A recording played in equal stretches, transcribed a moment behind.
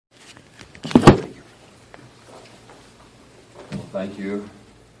Thank you.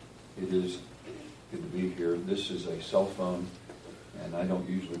 It is good to be here. This is a cell phone, and I don't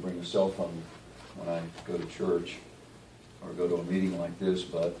usually bring a cell phone when I go to church or go to a meeting like this,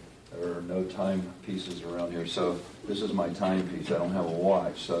 but there are no timepieces around here, so this is my timepiece. I don't have a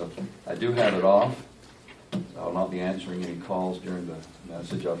watch, so I do have it off. I'll not be answering any calls during the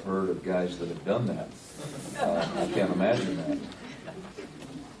message. I've heard of guys that have done that. I can't imagine that.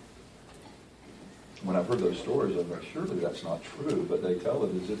 When I've heard those stories, I'm like, surely that's not true, but they tell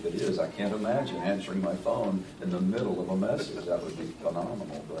it as if it is. I can't imagine answering my phone in the middle of a message. That would be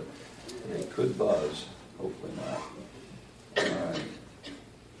phenomenal, but it could buzz. Hopefully not. All right.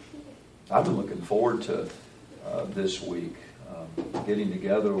 I've been looking forward to this week, getting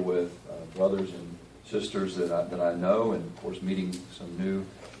together with brothers and sisters that I know, and of course meeting some new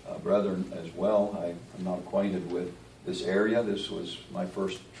brethren as well. I'm not acquainted with this area. This was my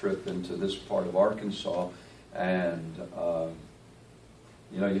first trip into this part of Arkansas, and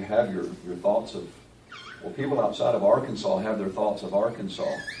you have your thoughts of, well, people outside of Arkansas have their thoughts of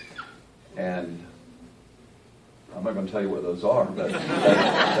Arkansas, and I'm not going to tell you what those are, but they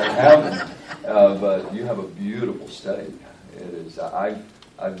have them. But you have a beautiful state. It is.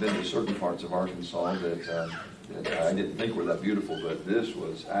 I've been to certain parts of Arkansas that I didn't think were that beautiful, but this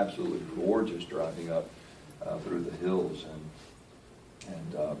was absolutely gorgeous driving up through the hills,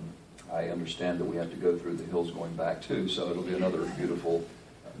 and I understand that we have to go through the hills going back too, so it'll be another beautiful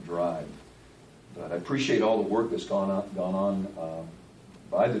drive. But I appreciate all the work that's gone on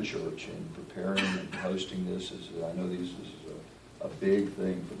by the church in preparing and hosting this. I know this is a big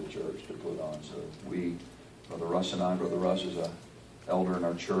thing for the church to put on. So Brother Russ and I, Brother Russ is an elder in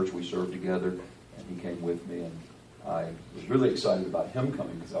our church. We served together, and he came with me, and I was really excited about him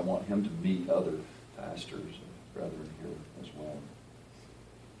coming because I want him to meet other pastors and brethren here as well.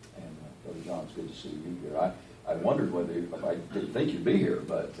 And Brother John, it's good to see you here. I wondered whether I didn't think you'd be here,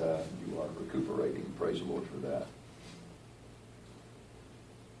 but you are recuperating. Praise the Lord for that.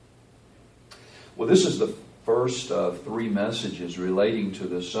 Well, this is the first of three messages relating to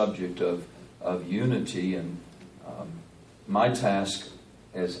the subject of unity, and my task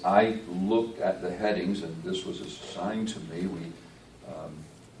as I looked at the headings, and this was assigned to me,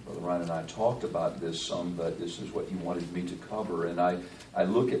 Brother Ryan and I talked about this some, but this is what he wanted me to cover, and I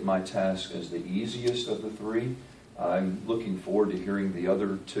look at my task as the easiest of the three. I'm looking forward to hearing the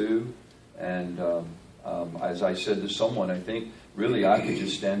other two, and as I said to someone, I think really I could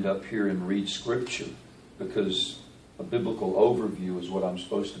just stand up here and read Scripture, because a biblical overview is what I'm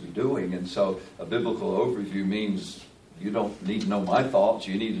supposed to be doing, and so a biblical overview means you don't need to know my thoughts,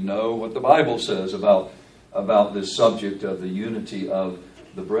 you need to know what the Bible says about this subject of the unity of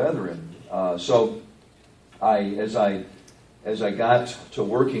the brethren. So as I got to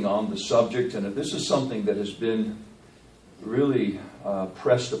working on the subject, and this is something that has been really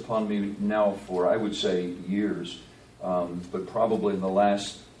pressed upon me now for, I would say, years, but probably in the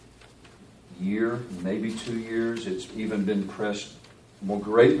last year, maybe 2 years, it's even been pressed more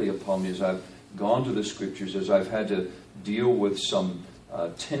greatly upon me as I've gone to the Scriptures, as I've had to deal with some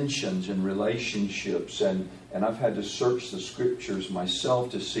tensions in relationships, and I've had to search the Scriptures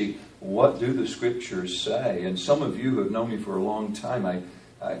myself to see what do the Scriptures say. And some of you who have known me for a long time,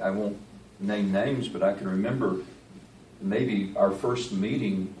 I won't name names, but I can remember maybe our first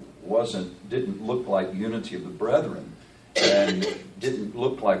meeting didn't look like unity of the brethren, and didn't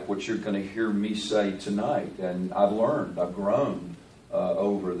look like what you're going to hear me say tonight. And I've learned, I've grown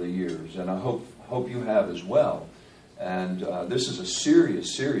over the years, and I hope you have as well. And this is a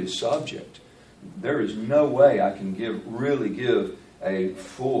serious, serious subject. There is no way I can really give a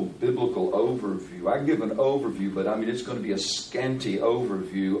full biblical overview. I can give an overview, but it's going to be a scanty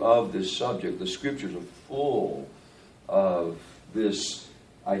overview of this subject. The Scriptures are full of this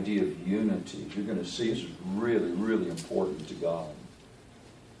idea of unity. You're going to see this is really, really important to God.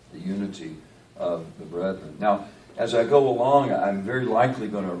 The unity of the brethren. Now, as I go along, I'm very likely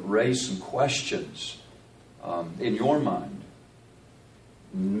going to raise some questions in your mind.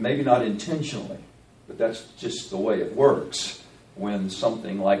 Maybe not intentionally, but that's just the way it works when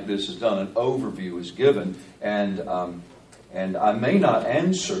something like this is done. An overview is given, and I may not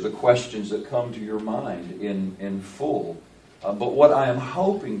answer the questions that come to your mind in full. But what I am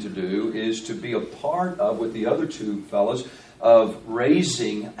hoping to do is to be a part of, with the other two fellows, of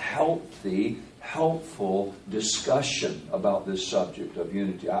raising healthy, helpful discussion about this subject of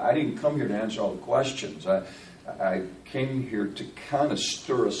unity. I didn't come here to answer all the questions. I came here to kind of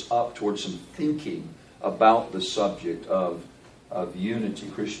stir us up towards some thinking about the subject of unity,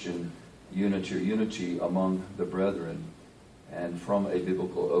 Christian unity, or unity among the brethren, and from a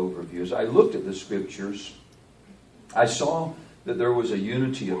biblical overview. As I looked at the Scriptures, I saw that there was a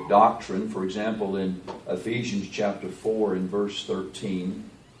unity of doctrine. For example, in Ephesians chapter 4 and verse 13.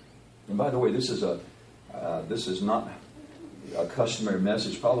 And by the way, this is not a customary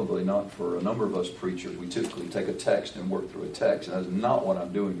message, probably not for a number of us preachers. We typically take a text and work through a text, and that's not what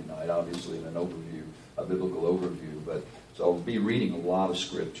I'm doing tonight, obviously, in an overview, a biblical overview. But so I'll be reading a lot of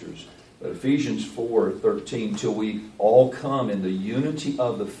scriptures. But Ephesians 4:13, till we all come in the unity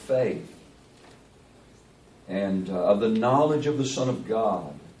of the faith and of the knowledge of the Son of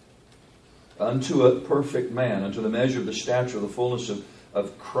God, unto a perfect man, unto the measure of the stature of the fullness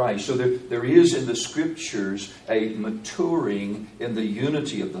of Christ. So there is in the Scriptures a maturing in the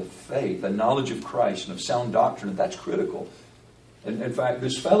unity of the faith, a knowledge of Christ and of sound doctrine, and that's critical. And in fact,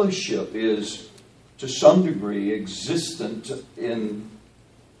 this fellowship is, to some degree, existent in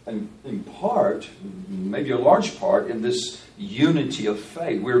part, maybe a large part, in this unity of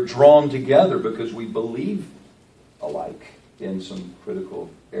faith. We're drawn together because we believe alike in some critical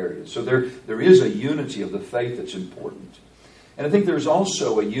areas. So there is a unity of the faith that's important. And I think there's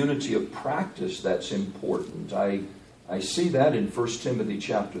also a unity of practice that's important. I see that in 1 Timothy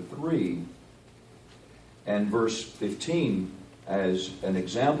chapter 3 and verse 15 as an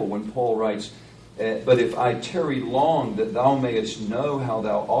example when Paul writes, but if I tarry long, that thou mayest know how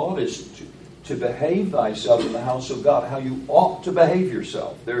thou oughtest to behave thyself in the house of God, how you ought to behave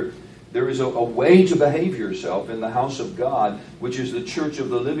yourself. There is a way to behave yourself in the house of God, which is the church of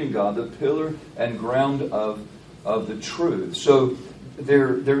the living God, the pillar and ground of the truth. So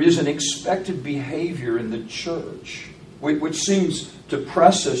there is an expected behavior in the church, which seems to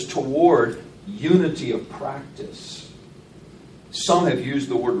press us toward unity of practice. Some have used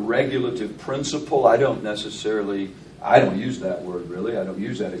the word regulative principle. I don't use that word really. I don't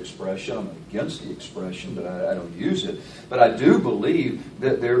use that expression. I'm against the expression, but I don't use it. But I do believe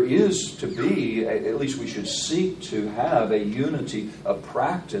that there is to be, at least we should seek to have a unity of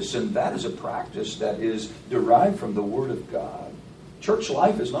practice, and that is a practice that is derived from the Word of God. Church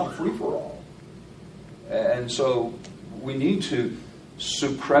life is not free-for-all. And so we need to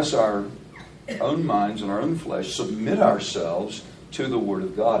suppress our own minds and our own flesh, submit ourselves to the Word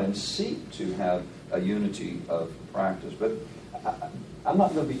of God, and seek to have a unity of practice. But I'm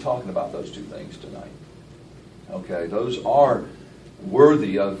not going to be talking about those two things tonight. Okay, those are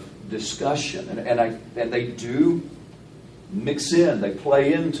worthy of discussion, and they do mix in, they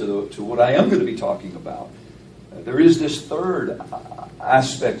play into what I am going to be talking about. There is this third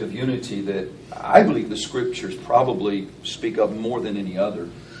aspect of unity that I believe the Scriptures probably speak of more than any other.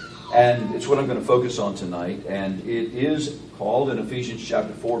 And it's what I'm going to focus on tonight. And it is called in Ephesians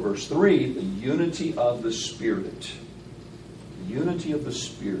chapter 4, verse 3, the unity of the Spirit. The unity of the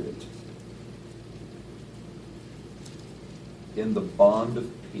Spirit in the bond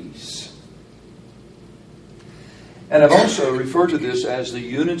of peace. And I've also referred to this as the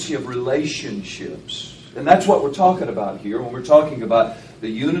unity of relationships. And that's what we're talking about here when we're talking about the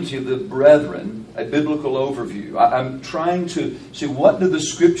unity of the brethren, a biblical overview. I'm trying to see, what do the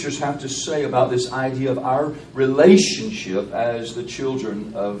Scriptures have to say about this idea of our relationship as the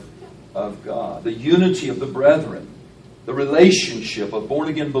children of God. The unity of the brethren. The relationship of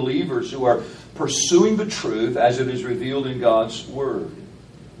born-again believers who are pursuing the truth as it is revealed in God's Word.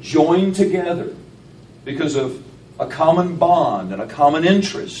 Joined together because of a common bond and a common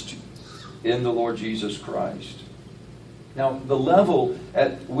interest in the Lord Jesus Christ. Now, the level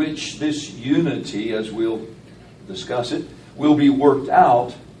at which this unity, as we'll discuss it, will be worked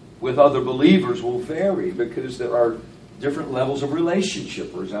out with other believers will vary because there are different levels of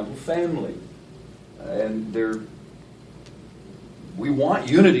relationship. For example, family. And we want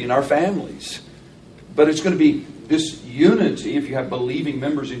unity in our families. But it's going to be this unity, if you have believing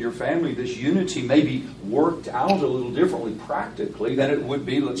members in your family, this unity may be worked out a little differently practically than it would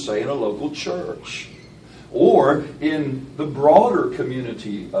be, let's say, in a local church. Or in the broader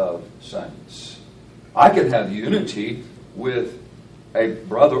community of saints. I could have unity with a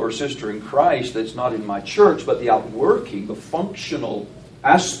brother or sister in Christ that's not in my church, but the outworking, the functional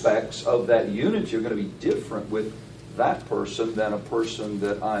aspects of that unity are going to be different with that person than a person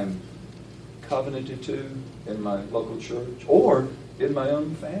that I'm covenanted to in my local church or in my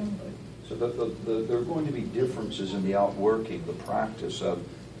own family. So there are going to be differences in the outworking, the practice of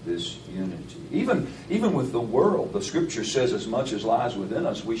this unity. Even with the world, the Scripture says, as much as lies within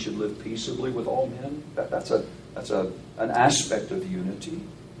us, we should live peaceably with all men. That's an aspect of unity.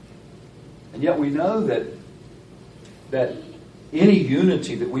 And yet we know that any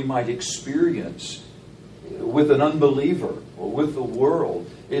unity that we might experience with an unbeliever or with the world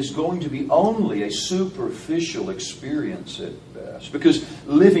is going to be only a superficial experience at best. Because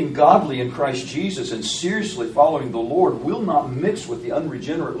living godly in Christ Jesus and seriously following the Lord will not mix with the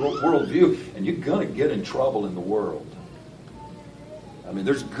unregenerate worldview, and you're going to get in trouble in the world. I mean,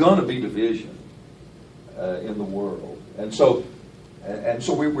 there's going to be division in the world. And so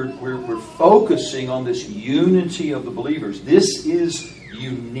we're focusing on this unity of the believers. This is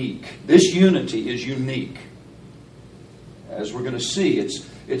unique. This unity is unique. As we're going to see,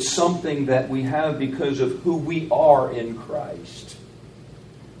 it's something that we have because of who we are in Christ.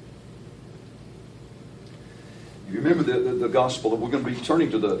 You remember the gospel, we're going to be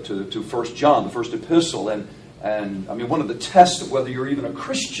turning to 1 John, the first epistle, and I mean, one of the tests of whether you're even a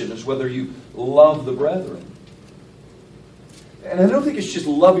Christian is whether you love the brethren. And I don't think it's just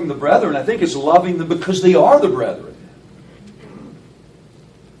loving the brethren. I think it's loving them because they are the brethren.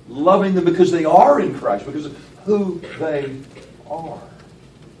 Loving them because they are in Christ, because of who they are.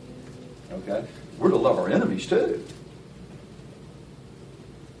 Okay? We're to love our enemies too.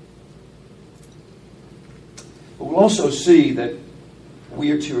 But we'll also see that we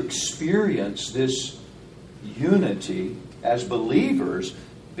are to experience this unity as believers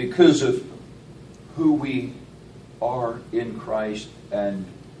because of who we are in Christ and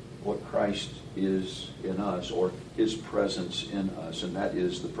what Christ is in us, or His presence in us, and that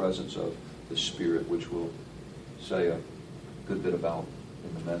is the presence of the Spirit, which we'll say a good bit about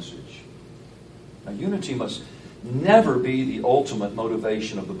in the message. Now, unity must never be the ultimate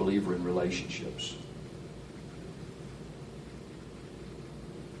motivation of the believer in relationships.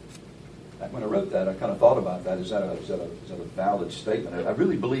 When I wrote that, I kind of thought about that. Is that a valid statement? I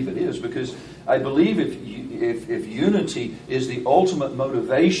really believe it is, because I believe if unity is the ultimate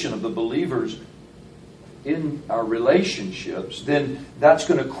motivation of the believers in our relationships, then that's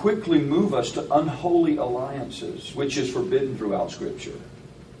going to quickly move us to unholy alliances, which is forbidden throughout Scripture.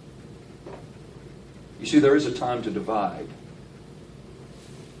 You see, there is a time to divide.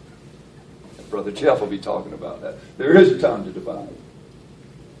 Brother Jeff will be talking about that. There is a time to divide,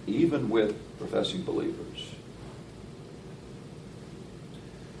 even with professing believers.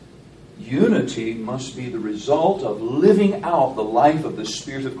 Unity must be the result of living out the life of the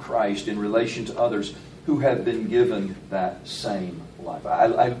Spirit of Christ in relation to others who have been given that same life.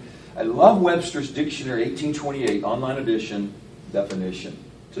 I love Webster's Dictionary 1828 online edition definition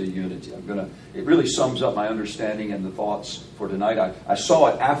to unity. It really sums up my understanding and the thoughts for tonight. I saw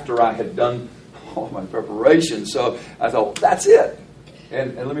it after I had done all my preparation, so I thought, that's it.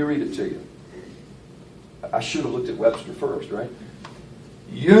 And let me read it to you. I should have looked at Webster first, right?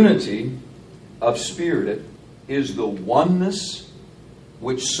 Unity of spirit is the oneness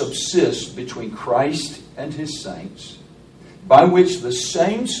which subsists between Christ and His saints, by which the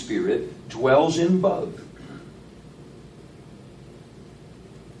same Spirit dwells in both.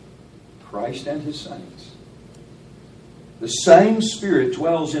 Christ and His saints. The same Spirit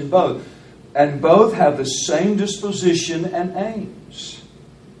dwells in both, and both have the same disposition and aims.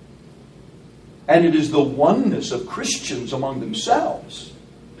 And it is the oneness of Christians among themselves,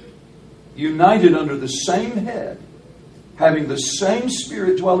 united under the same head, having the same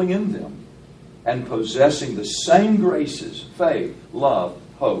Spirit dwelling in them, and possessing the same graces, faith, love,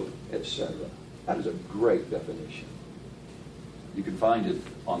 hope, etc. That is a great definition. You can find it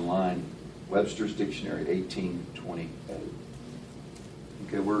online, Webster's Dictionary, 1828.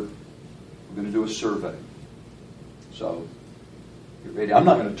 Okay, we're going to do a survey. So, you're ready. I'm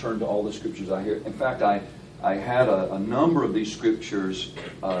not going to turn to all the scriptures I hear. In fact, I had a number of these scriptures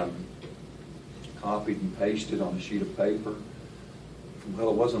copied and pasted on a sheet of paper. Well,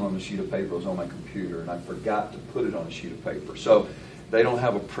 it wasn't on a sheet of paper, it was on my computer, and I forgot to put it on a sheet of paper. So they don't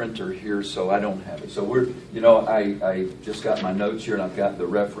have a printer here, so I don't have it. So I just got my notes here, and I've got the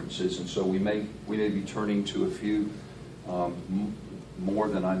references, and so we may be turning to a few more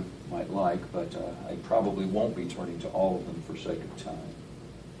than I might like, but I probably won't be turning to all of them for sake of time.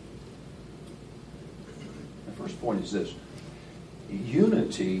 The first point is this: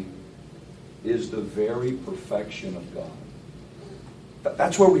 unity is the very perfection of God.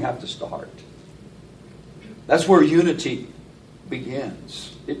 That's where we have to start. That's where unity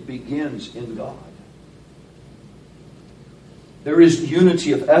begins. It begins in God. There is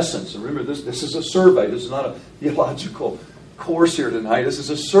unity of essence. And remember, this is a survey. This is not a theological course here tonight. This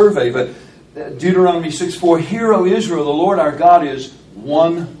is a survey. But Deuteronomy 6:4, Hear, O Israel, the Lord our God is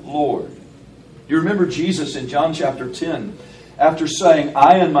one Lord. You remember Jesus in John chapter 10, after saying,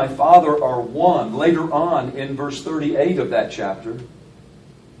 I and my Father are one, later on in verse 38 of that chapter,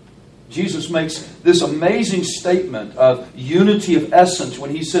 Jesus makes this amazing statement of unity of essence when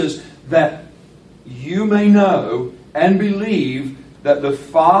He says that you may know and believe that the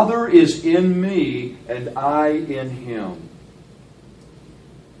Father is in me and I in Him.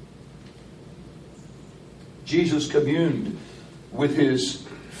 Jesus communed with His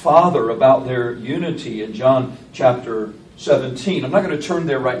Father about their unity in John chapter 17. I'm not going to turn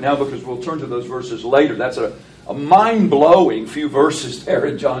there right now because we'll turn to those verses later. That's a mind-blowing few verses there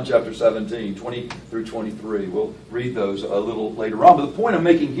in John chapter 17, 20 through 23. We'll read those a little later on. But the point I'm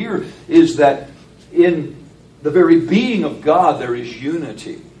making here is that in the very being of God there is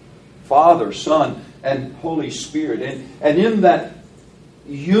unity. Father, Son, and Holy Spirit. And in that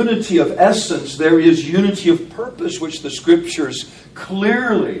unity of essence, there is unity of purpose, which the Scriptures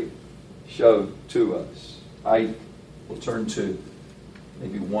clearly show to us. I will turn to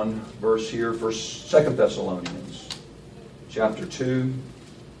maybe one verse here, 2 Thessalonians chapter 2,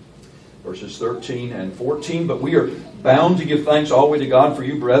 verses 13 and 14. But we are bound to give thanks always to God for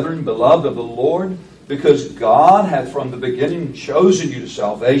you, brethren, beloved of the Lord, because God hath from the beginning chosen you to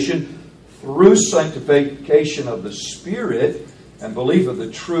salvation through sanctification of the Spirit and belief of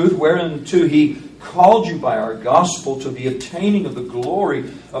the truth, whereunto He called you by our gospel to the attaining of the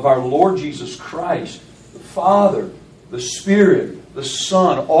glory of our Lord Jesus Christ. The Father, the Spirit, the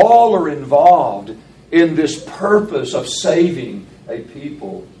Son, all are involved in this purpose of saving a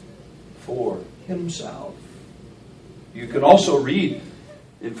people for Himself. You can also read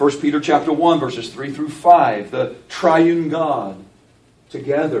in 1 Peter chapter 1, verses 3 through 5, the triune God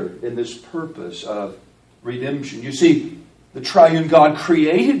together in this purpose of redemption. You see, the triune God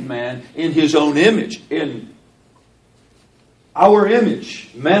created man in His own image. In our image,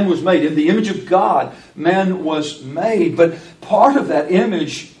 man was made. In the image of God, man was made. But part of that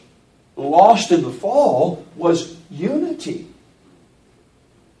image, lost in the fall, was unity.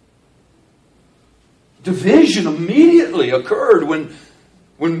 Division immediately occurred when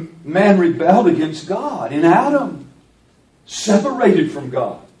man rebelled against God. In Adam, separated from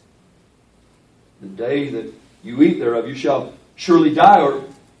God. The day that you eat thereof, you shall surely die, or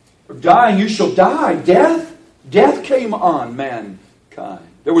dying you shall die. Death came on mankind.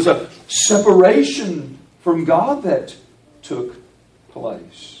 There was a separation from God that took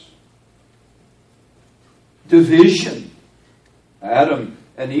place. Division. Adam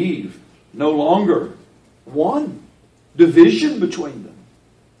and Eve no longer one. Division between them.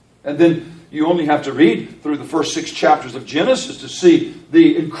 And then you only have to read through the first 6 chapters of Genesis to see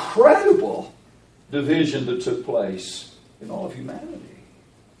the incredible division that took place in all of humanity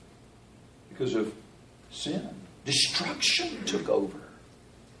because of sin. Destruction took over.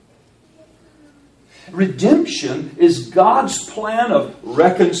 Redemption is God's plan of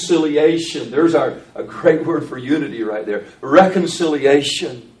reconciliation. There's a great word for unity right there.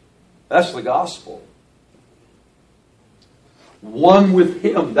 Reconciliation. That's the gospel. One with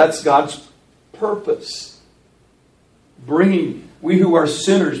Him. That's God's purpose. Bringing we who are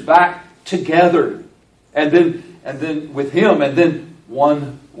sinners back together. And then with Him. And then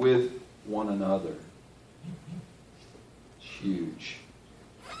one with one another. It's huge.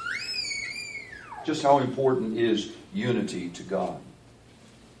 Just how important is unity to God?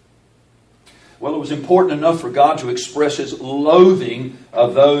 Well, it was important enough for God to express His loathing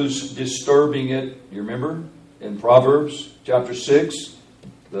of those disturbing it. You remember? In Proverbs chapter 6,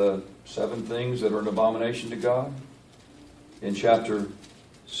 the 7 things that are an abomination to God. In chapter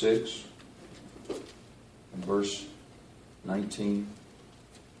 6, and verse 19,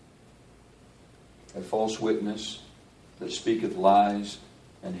 a false witness that speaketh lies,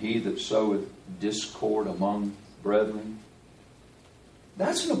 and he that soweth discord among brethren.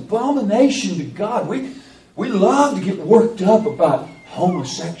 That's an abomination to God. We love to get worked up about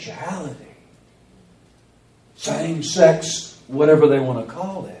homosexuality. Same-sex, whatever they want to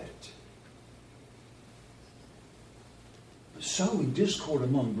call it. But sowing discord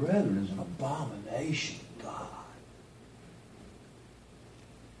among brethren is an abomination to God.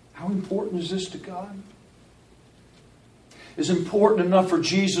 How important is this to God? It's important enough for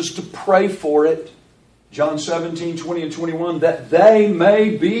Jesus to pray for it. John 17, 20 and 21, that they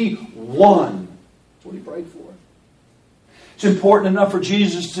may be one. That's what He prayed for. It's important enough for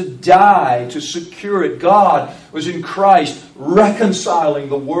Jesus to die to secure it. God was in Christ reconciling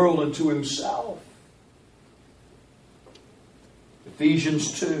the world unto Himself.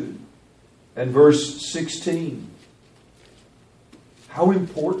 Ephesians 2 and verse 16. How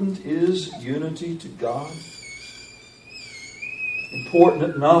important is unity to God?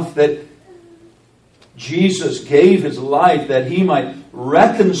 Important enough that Jesus gave His life that He might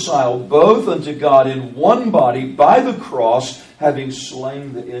reconcile both unto God in one body by the cross, having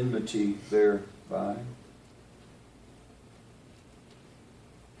slain the enmity thereby.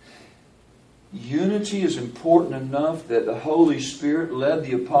 unity is important enough that the Holy Spirit led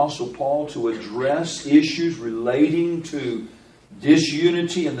the Apostle Paul to address issues relating to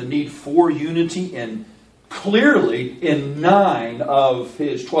disunity and the need for unity clearly in 9 of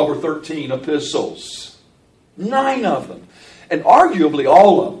his 12 or 13 epistles. 9 of them. And arguably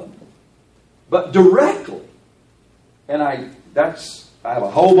all of them. But directly. And I have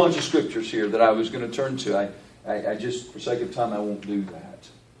a whole bunch of scriptures here that I was going to turn to. I just, for sake of time, I won't do that.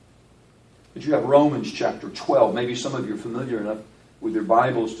 But you have Romans chapter 12. Maybe some of you are familiar enough with your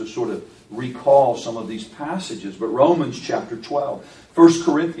Bibles to sort of recall some of these passages. But Romans chapter 12. 1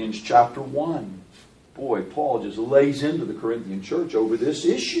 Corinthians chapter 1. Boy, Paul just lays into the Corinthian church over this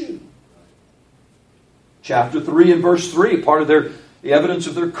issue. Chapter 3 and verse 3, part of the evidence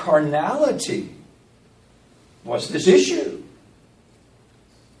of their carnality was this issue.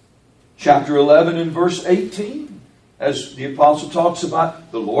 Chapter 11 and verse 18, as the apostle talks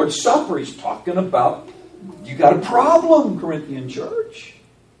about the Lord's Supper, he's talking about, you got a problem, Corinthian church.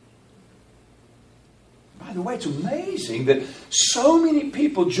 By the way, it's amazing that so many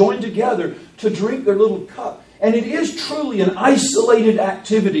people join together to drink their little cup. And it is truly an isolated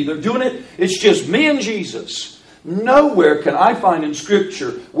activity. They're doing it, it's just me and Jesus. Nowhere can I find in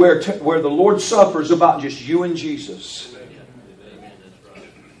Scripture where the Lord's Supper is about just you and Jesus.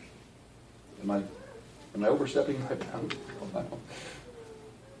 Am I overstepping my bounds?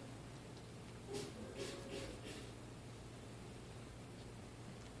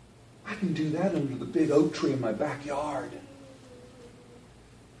 I can do that under the big oak tree in my backyard.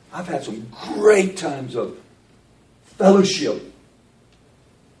 I've had some great times of fellowship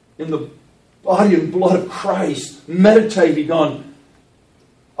in the body and blood of Christ, meditating on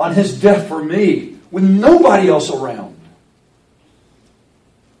His death for me with nobody else around.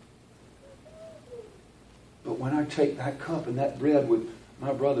 But when I take that cup and that bread with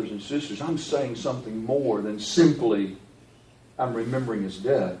my brothers and sisters, I'm saying something more than simply I'm remembering His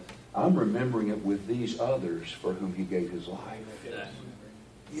death. I'm remembering it with these others for whom He gave His life.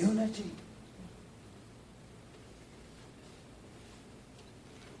 Unity.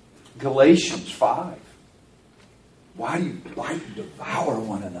 Galatians 5. Why do you bite and devour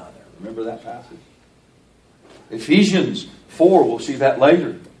one another? Remember that passage? Ephesians 4, we'll see that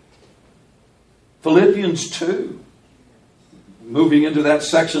later. Philippians 2. Moving into that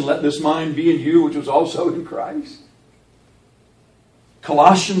section, let this mind be in you, which was also in Christ.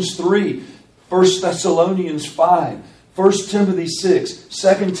 Colossians 3, 1 Thessalonians 5, 1 Timothy 6,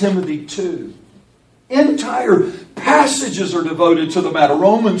 2 Timothy 2. Entire passages are devoted to the matter.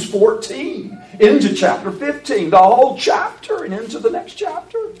 Romans 14, into chapter 15, the whole chapter, and into the next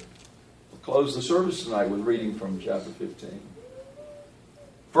chapter. We'll close the service tonight with reading from chapter 15.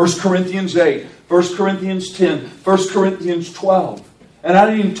 1 Corinthians 8, 1 Corinthians 10, 1 Corinthians 12. And I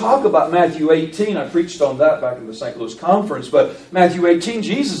didn't even talk about Matthew 18. I preached on that back in the St. Louis conference. But Matthew 18,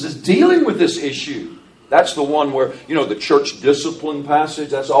 Jesus is dealing with this issue. That's the one where, the church discipline passage.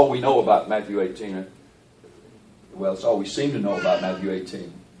 That's all we know about Matthew 18. Well, it's all we seem to know about Matthew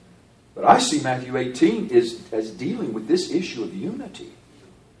 18. But I see Matthew 18 as dealing with this issue of unity.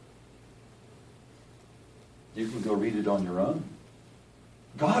 You can go read it on your own.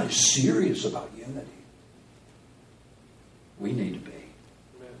 God is serious about unity. We need to be.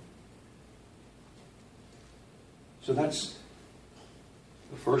 So that's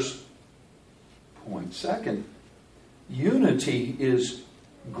the first point. Second, unity is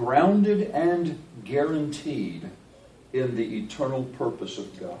grounded and guaranteed in the eternal purpose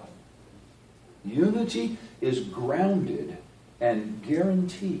of God. Unity is grounded and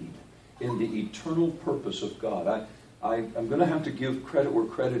guaranteed in the eternal purpose of God. I'm going to have to give credit where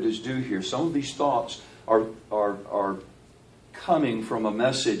credit is due here. Some of these thoughts are coming from a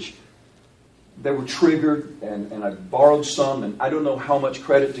message. They were triggered, and I borrowed some, and I don't know how much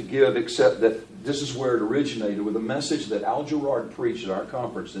credit to give, except that this is where it originated, with a message that Al Gerard preached at our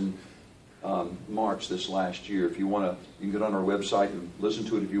conference in March this last year. If you want to, you can get on our website and listen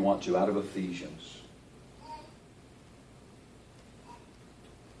to it if you want to, out of Ephesians.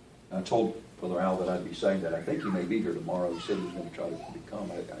 I told Brother Al that I'd be saying that. I think he may be here tomorrow. He said he was going to try to come.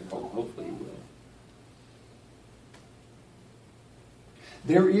 Hopefully he will.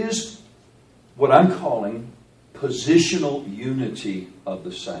 There is what I'm calling positional unity of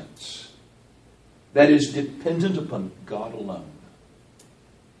the saints that is dependent upon God alone.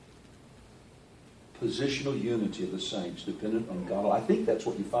 Positional unity of the saints dependent on God alone. I think that's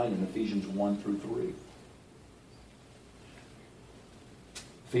what you find in Ephesians 1 through 3.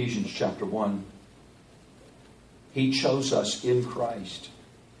 Ephesians chapter 1. He chose us in Christ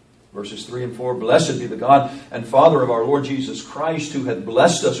Verses 3 and 4, Blessed be the God and Father of our Lord Jesus Christ, who hath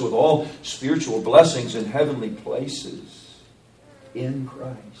blessed us with all spiritual blessings in heavenly places in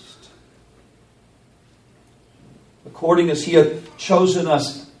Christ, according as He hath chosen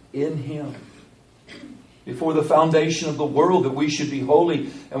us in Him before the foundation of the world, that we should be holy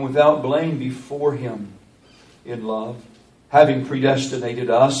and without blame before Him in love, having predestinated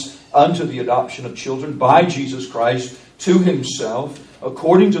us unto the adoption of children by Jesus Christ to Himself,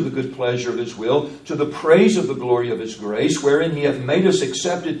 according to the good pleasure of His will, to the praise of the glory of His grace, wherein He hath made us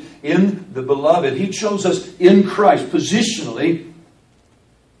accepted in the Beloved. He chose us in Christ. Positionally,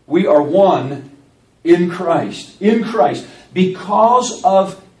 we are one in Christ. In Christ. Because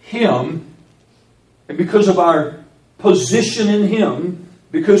of Him, and because of our position in Him,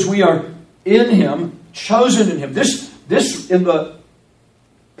 because we are in Him, chosen in Him. This in the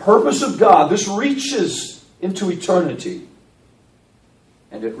purpose of God, this reaches into eternity.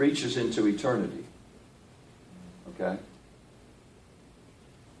 And it reaches into eternity. Okay?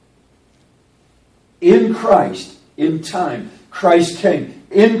 In Christ, in time, Christ came.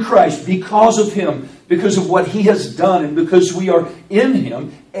 In Christ, because of Him, because of what He has done, and because we are in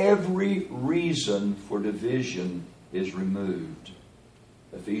Him, every reason for division is removed.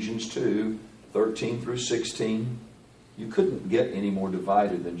 Ephesians 2, 13 through 16. You couldn't get any more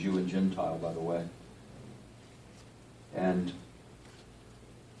divided than Jew and Gentile, by the way. And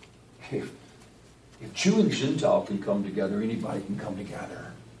if Jew and Gentile can come together, anybody can come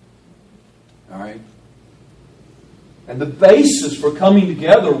together. All right? And the basis for coming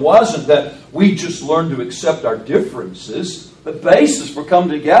together wasn't that we just learned to accept our differences. The basis for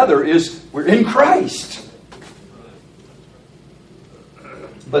coming together is we're in Christ.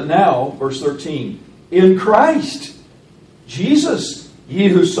 But now, verse 13, in Christ, Jesus, ye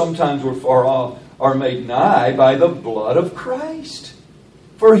who sometimes were far off, are made nigh by the blood of Christ.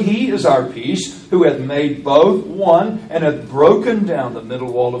 For He is our peace, who hath made both one, and hath broken down the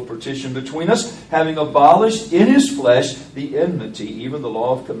middle wall of partition between us, having abolished in His flesh the enmity, even the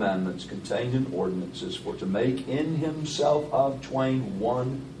law of commandments contained in ordinances, for to make in Himself of twain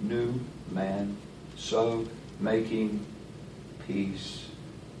one new man, so making peace,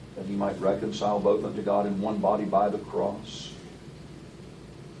 that He might reconcile both unto God in one body by the cross,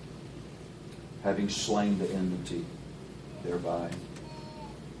 having slain the enmity thereby.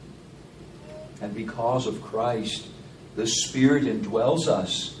 And because of Christ, the Spirit indwells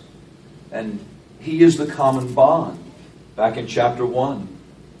us. And He is the common bond. Back in chapter 1,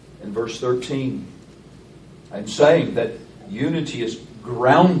 in verse 13, I'm saying that unity is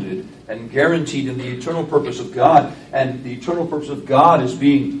grounded and guaranteed in the eternal purpose of God. And the eternal purpose of God is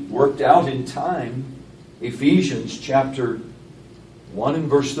being worked out in time. Ephesians chapter 1 and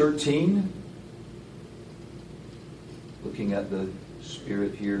verse 13. Looking at the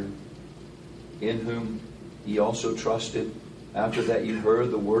Spirit here. In whom ye also trusted, after that ye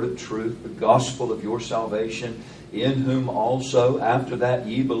heard the word of truth, the gospel of your salvation, in whom also, after that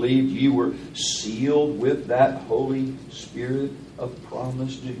ye believed, ye were sealed with that Holy Spirit of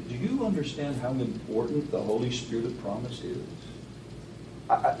promise. Do you understand how important the Holy Spirit of promise is?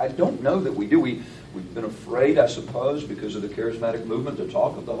 I don't know that we do. We've been afraid, I suppose, because of the charismatic movement, to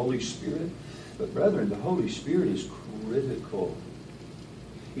talk of the Holy Spirit. But brethren, the Holy Spirit is critical.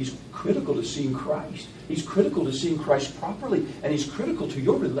 He's critical to seeing Christ. He's critical to seeing Christ properly. And He's critical to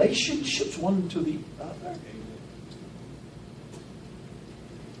your relationships one to the other.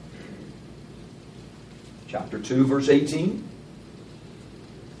 Chapter 2, verse 18.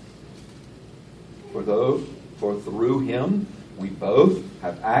 For through Him we both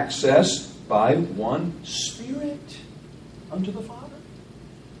have access by one Spirit unto the Father.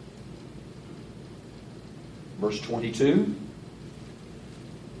 Verse 22.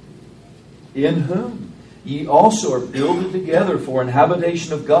 In whom ye also are builded together for an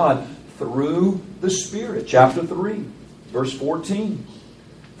habitation of God through the Spirit. Chapter 3, verse 14.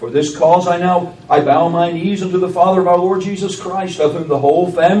 For this cause I bow my knees unto the Father of our Lord Jesus Christ, of whom the whole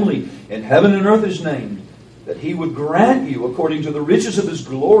family in heaven and earth is named, that He would grant you, according to the riches of His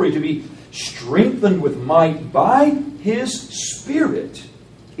glory, to be strengthened with might by His Spirit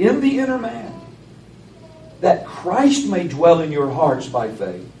in the inner man, that Christ may dwell in your hearts by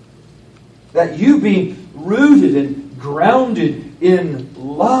faith, that you, being rooted and grounded in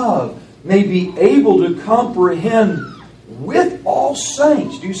love, may be able to comprehend with all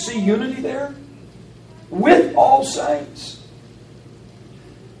saints. Do you see unity there? With all saints.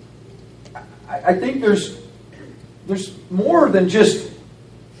 I think there's more than just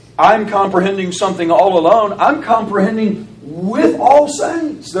I'm comprehending something all alone. I'm comprehending with all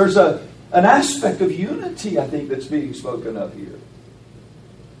saints. There's an aspect of unity, I think, that's being spoken of here.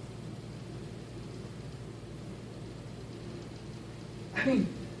 I mean,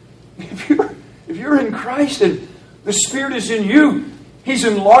 if you're in Christ and the Spirit is in you, He's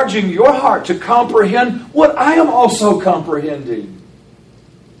enlarging your heart to comprehend what I am also comprehending.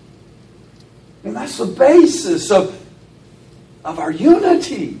 And that's the basis of our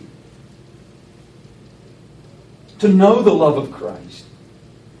unity. To know the love of Christ,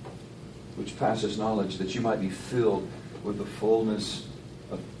 which passes knowledge, that you might be filled with the fullness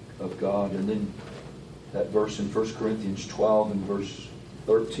of God. And then that verse in 1 Corinthians 12 and verse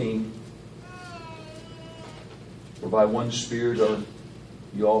 13. For by one Spirit are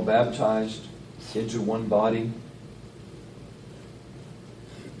you all baptized into one body,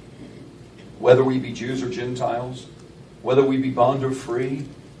 whether we be Jews or Gentiles, whether we be bond or free,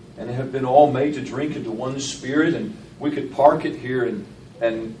 and have been all made to drink into one Spirit. And we could park it here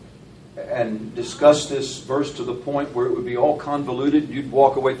and discuss this verse to the point where it would be all convoluted. You'd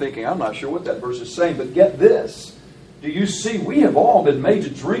walk away thinking, I'm not sure what that verse is saying. But get this. Do you see? We have all been made to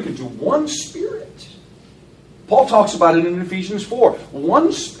drink into one Spirit. Paul talks about it in Ephesians 4.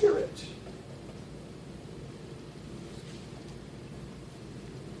 One Spirit.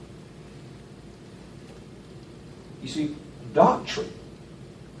 You see, doctrine,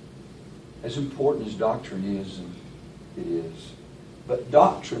 as important as doctrine is, and it is, but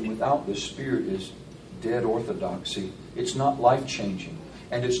doctrine without the Spirit is dead orthodoxy. It's not life-changing,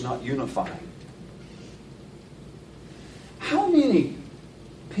 and it's not unifying. How many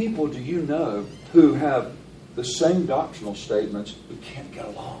people do you know who have the same doctrinal statements who can't get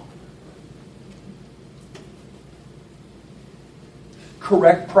along?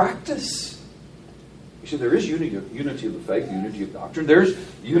 Correct practice. You see, there is unity of the faith, unity of doctrine. There's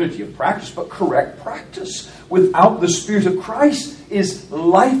unity of practice, but correct practice without the Spirit of Christ is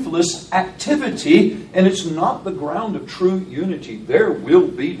lifeless activity, and it's not the ground of true unity. There will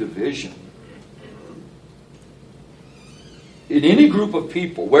be division. In any group of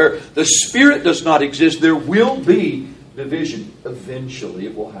people where the Spirit does not exist, there will be division. Eventually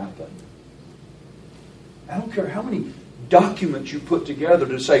it will happen. I don't care how many documents you put together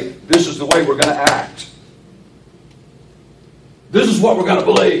to say, this is the way we're going to act. This is what we're going to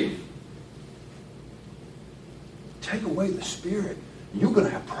believe. Take away the Spirit, you're going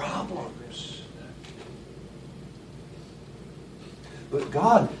to have problems. But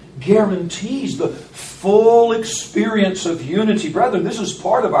God guarantees the full experience of unity. Brethren, this is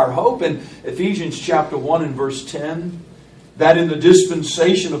part of our hope in Ephesians chapter 1 and verse 10. That in the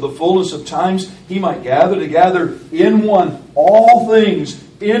dispensation of the fullness of times He might gather together in one all things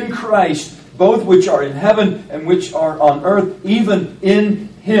in Christ, both which are in heaven and which are on earth, even in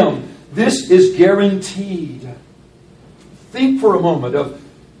Him. This is guaranteed. Think for a moment of,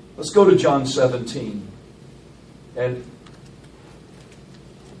 let's go to John 17. And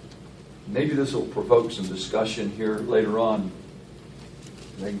maybe this will provoke some discussion here later on.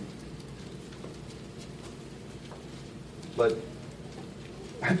 But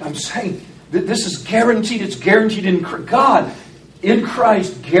I'm saying that this is guaranteed. It's guaranteed in God. In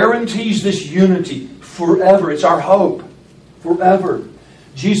Christ guarantees this unity forever. It's our hope. Forever.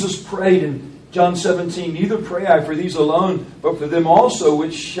 Jesus prayed in John 17, neither pray I for these alone, but for them also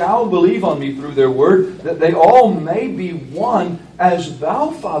which shall believe on me through their word, that they all may be one, as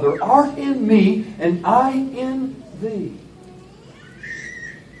thou, Father, art in me, and I in thee.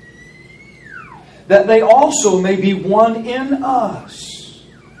 That they also may be one in us,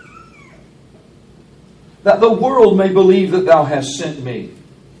 that the world may believe that thou hast sent me.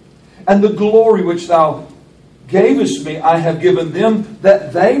 And the glory which thou gavest me I have given them,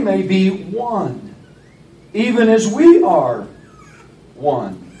 that they may be one, even as we are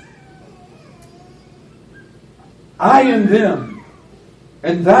one. I in them,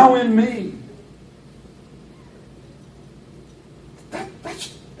 and thou in me.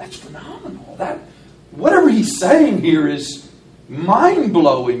 That's phenomenal. Whatever he's saying here is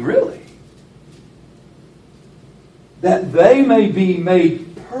mind-blowing, really. That they may be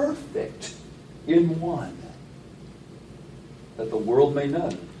made perfect in one. That the world may know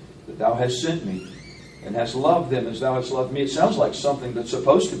that thou hast sent me and hast loved them as thou hast loved me. It sounds like something that's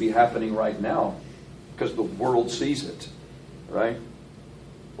supposed to be happening right now because the world sees it. Right?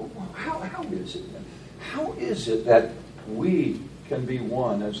 How is it then? How is it that we can be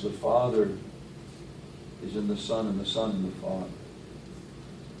one as the Father is in the Son and the Son in the Father?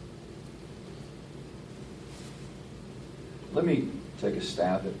 Let me take a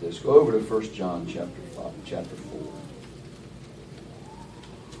stab at this. Go over to 1 John chapter 4.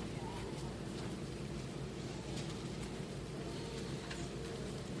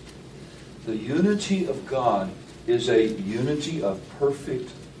 The unity of God is a unity of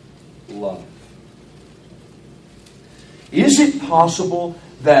perfect love. Is it possible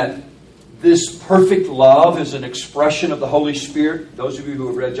that this perfect love is an expression of the Holy Spirit? Those of you who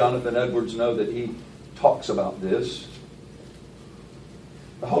have read Jonathan Edwards know that he talks about this.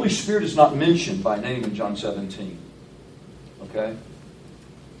 The Holy Spirit is not mentioned by name in John 17. Okay?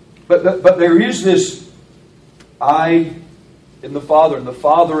 But there is this I in the Father and the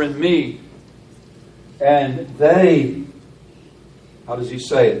Father in me. And they, how does he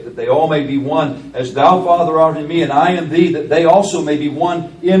say it? That they all may be one. As thou, Father, art in me and I in thee, that they also may be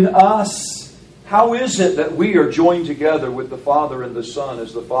one in us. How is it that we are joined together with the Father and the Son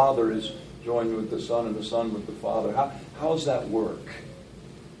as the Father is joined with the Son and the Son with the Father? How does that work?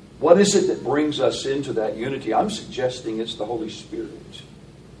 What is it that brings us into that unity? I'm suggesting it's the Holy Spirit.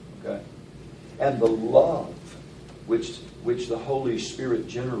 Okay? And the love which the Holy Spirit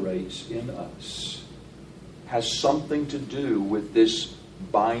generates in us has something to do with this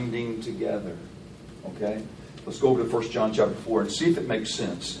binding together. Okay? Let's go over to 1 John chapter 4 and see if it makes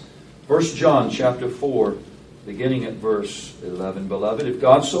sense. 1 John chapter 4, beginning at verse 11. Beloved, if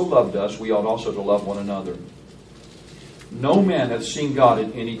God so loved us, we ought also to love one another. No man hath seen God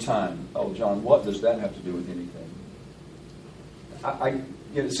at any time. Oh, John, what does that have to do with anything?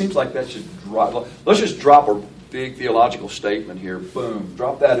 It seems like that should drop. Let's just drop a big theological statement here. Boom.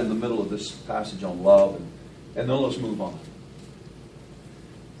 Drop that in the middle of this passage on love, and then let's move on.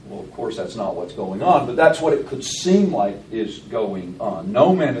 Well, of course, that's not what's going on, but that's what it could seem like is going on.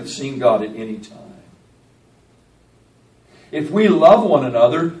 No man hath seen God at any time. If we love one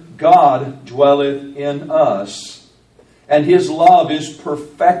another, God dwelleth in us, and His love is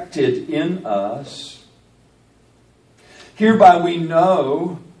perfected in us. Hereby we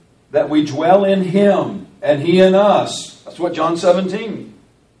know that we dwell in Him, and He in us. That's what John 17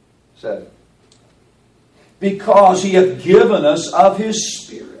 said. Because He hath given us of His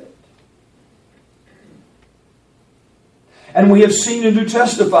Spirit. And we have seen and do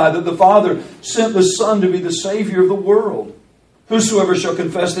testify that the Father sent the Son to be the Savior of the world. Whosoever shall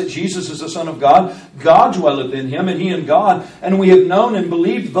confess that Jesus is the Son of God, God dwelleth in him, and he in God. And we have known and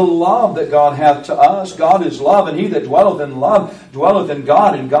believed the love that God hath to us. God is love, and he that dwelleth in love dwelleth in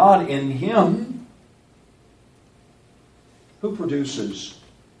God, and God in him. Who produces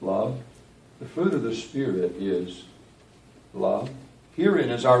love? The fruit of the Spirit is love. Herein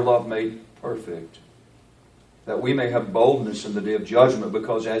is our love made perfect, that we may have boldness in the day of judgment,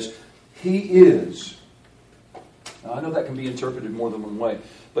 because as He is... Now, I know that can be interpreted more than one way,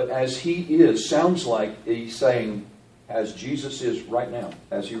 but as He is sounds like He's saying, as Jesus is right now,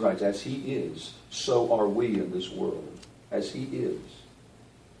 as He writes, as He is, so are we in this world. As He is,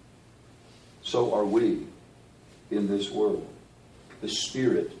 so are we in this world. The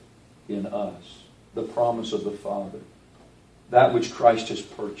Spirit in us, the promise of the Father, that which Christ has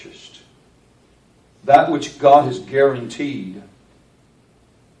purchased, that which God has guaranteed.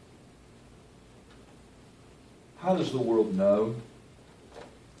 How does the world know?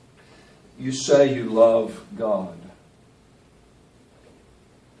 You say you love God,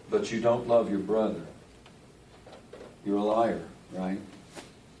 but you don't love your brother. You're a liar, right?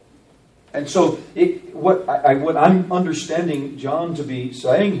 And so what I'm understanding John to be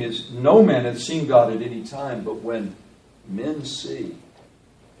saying is, no man hath seen God at any time, but when men see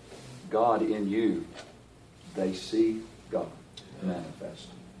God in you, they see God manifest.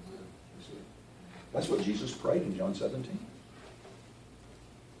 That's what Jesus prayed in John 17.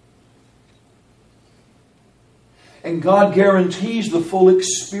 And God guarantees the full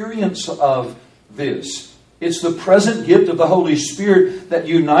experience of this. It's the present gift of the Holy Spirit that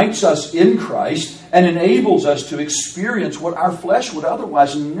unites us in Christ and enables us to experience what our flesh would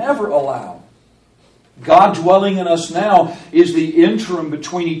otherwise never allow. God dwelling in us now is the interim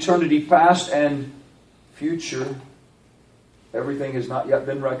between eternity past and future. Everything has not yet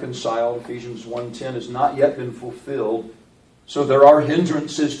been reconciled. Ephesians 1:10 has not yet been fulfilled. So there are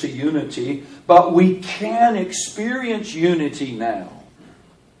hindrances to unity, but we can experience unity now.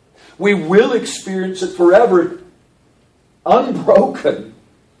 We will experience it forever, unbroken.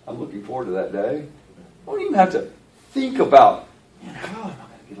 I'm looking forward to that day. I don't even have to think about, how am I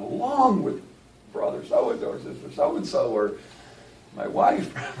going to get along with brother so-and-so or sister so-and-so or my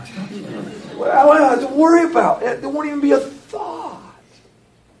wife. Well, I don't have to worry about it. There won't even be a thought.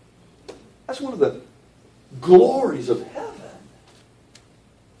 That's one of the glories of heaven.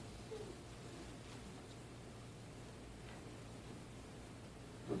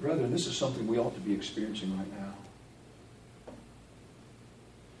 But brethren, this is something we ought to be experiencing right now.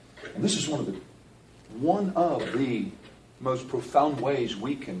 And this is one of the most profound ways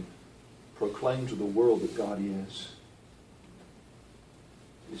we can proclaim to the world that God is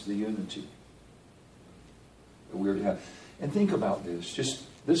the unity. that we're to have. And think about this. Just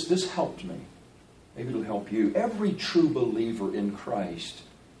this helped me. Maybe it'll help you. Every true believer in Christ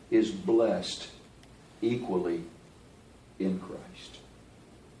is blessed equally in Christ.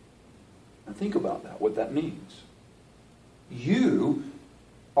 Now think about that, what that means. You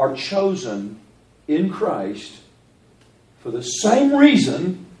are chosen in Christ for the same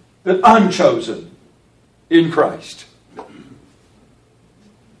reason that I'm chosen in Christ.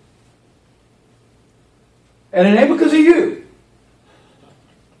 And it ain't because of you.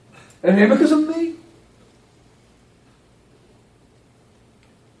 And it ain't because of me.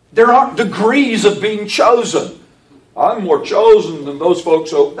 There aren't degrees of being chosen. I'm more chosen than those folks.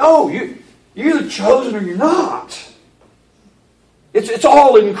 So no, you're either chosen or you're not. It's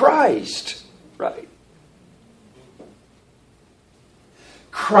all in Christ, right?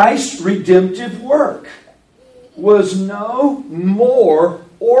 Christ's redemptive work was no more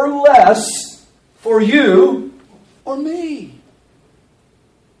or less for you or me.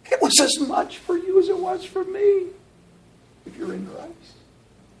 It was as much for you as it was for me if you're in Christ.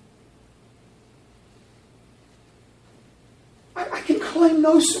 I can claim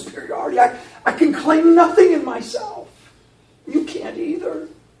no superiority. I can claim nothing in myself. You can't either.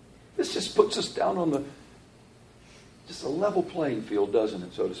 This just puts us down on just a level playing field, doesn't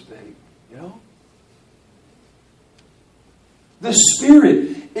it, so to speak? You know? The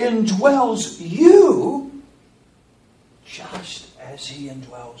Spirit indwells you just as He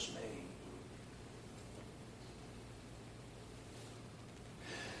indwells me.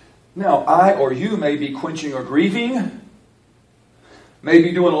 Now, I or you may be quenching or grieving, may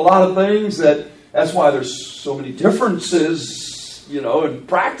be doing a lot of things that's why there's so many differences, and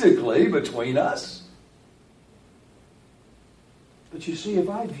practically between us. But you see, if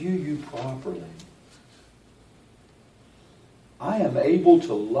I view you properly, I am able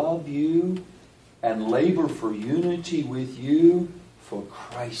to love you and labor for unity with you for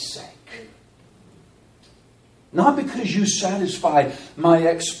Christ's sake. Not because you satisfy my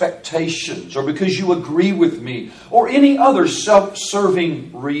expectations or because you agree with me or any other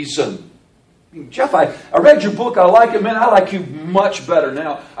self-serving reason. Jeff, I read your book. I like it, man. I like you much better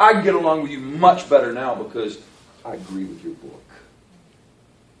now. I can get along with you much better now because I agree with your book.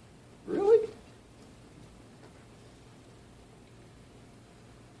 Really?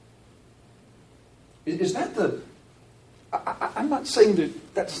 Is that the... I'm not saying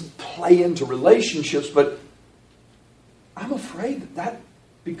that doesn't play into relationships, but I'm afraid that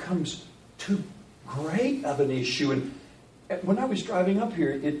becomes too great of an issue. And when I was driving up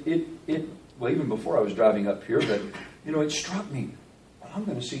here, well, even before I was driving up here, that it struck me. Well, I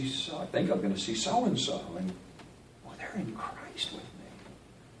think I'm going to see so-and-so, and well, they're in Christ with me.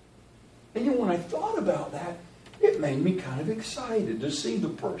 And when I thought about that, it made me kind of excited to see the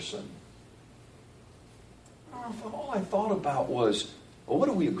person. All I thought about was, well, what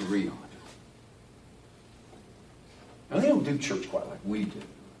do we agree on? Now, they don't do church quite like we do.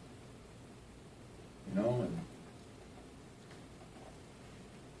 And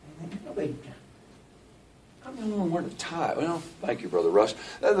I'm the only one wearing a tie. Well, thank you, Brother Russ.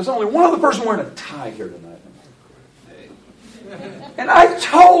 There's only one other person wearing a tie here tonight. And I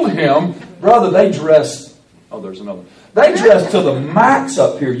told him, brother, they dress. Oh, there's another. They dress to the max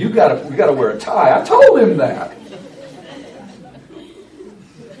up here. You got to wear a tie. I told him that.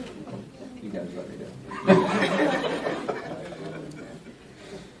 You guys let me down.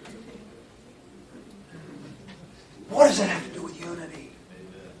 What does that have to do with unity?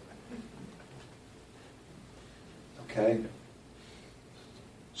 Okay.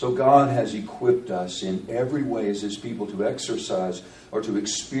 So God has equipped us in every way as His people to exercise or to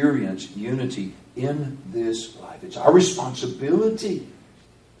experience unity in this life. It's our responsibility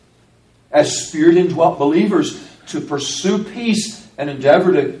as Spirit-indwelt believers to pursue peace and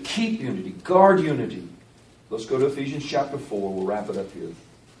endeavor to keep unity, guard unity. Let's go to Ephesians chapter 4. We'll wrap it up here.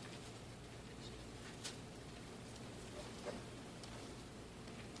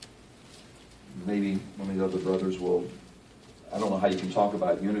 Maybe one of the other brothers will... I don't know how you can talk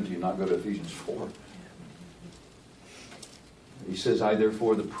about unity and not go to Ephesians 4. He says, I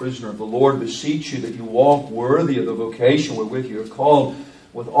therefore, the prisoner of the Lord, beseech you that you walk worthy of the vocation wherewith you are called,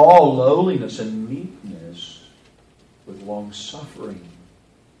 with all lowliness and meekness, with long suffering,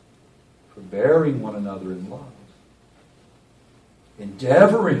 forbearing one another in love,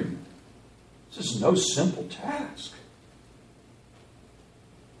 endeavoring. This is no simple task.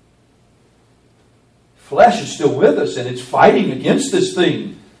 Flesh is still with us, and it's fighting against this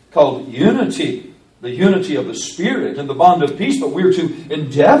thing called unity, the unity of the Spirit and the bond of peace, but we're to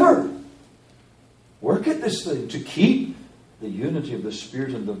endeavor, work at this thing, to keep the unity of the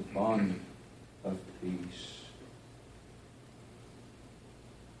Spirit and the bond of peace.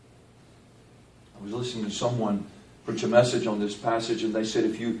 I was listening to someone preach a message on this passage, and they said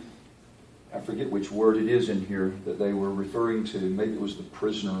I forget which word it is in here that they were referring to. Maybe it was the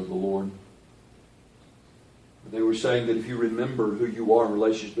prisoner of the Lord. They were saying that if you remember who you are in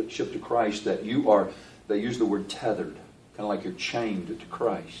relationship to Christ, that you are, they use the word tethered, kind of like you're chained to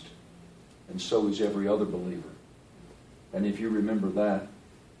Christ. And so is every other believer. And if you remember that,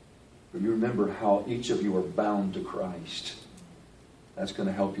 or you remember how each of you are bound to Christ, that's going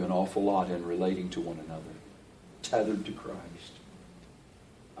to help you an awful lot in relating to one another. Tethered to Christ.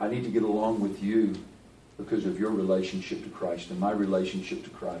 I need to get along with you because of your relationship to Christ and my relationship to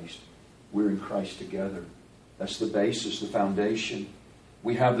Christ. We're in Christ together. That's the basis, the foundation.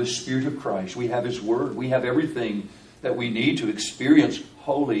 We have the Spirit of Christ. We have His Word. We have everything that we need to experience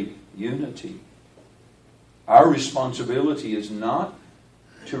holy unity. Our responsibility is not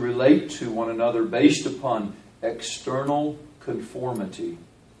to relate to one another based upon external conformity.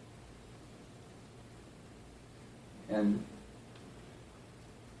 And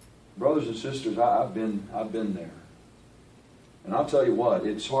brothers and sisters, I've been there. And I'll tell you what,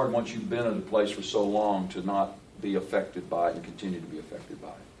 it's hard once you've been at a place for so long to not be affected by it and continue to be affected by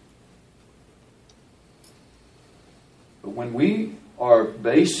it. But when we are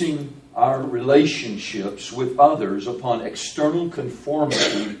basing our relationships with others upon external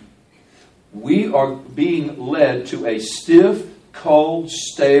conformity, we are being led to a stiff, cold,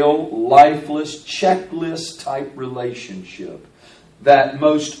 stale, lifeless, checklist type relationship that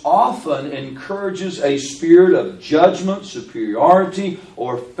most often encourages a spirit of judgment, superiority,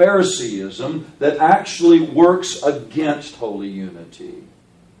 or Phariseeism that actually works against holy unity.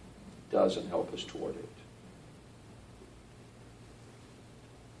 Doesn't help us toward it.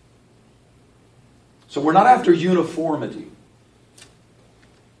 So we're not after uniformity.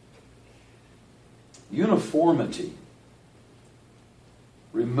 Uniformity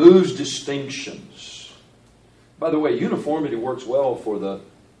removes distinctions. By the way, uniformity works well for the,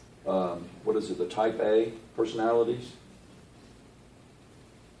 the type A personalities.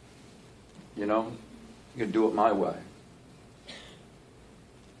 You know, you can do it my way.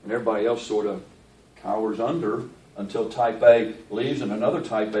 And everybody else sort of cowers under until type A leaves and another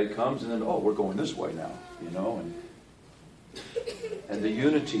type A comes, and then, we're going this way now, you know. And the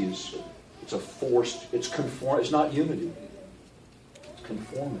unity is, it's a forced, it's not unity. It's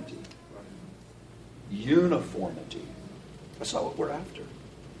conformity. Uniformity. That's not what we're after.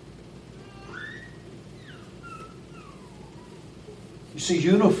 You see,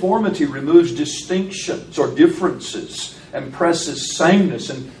 uniformity removes distinctions or differences and presses sameness.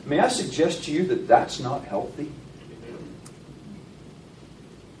 And may I suggest to you that that's not healthy?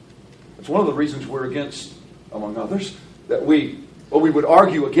 It's one of the reasons we're against, among others, that we would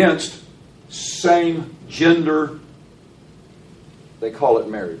argue against same gender. They call it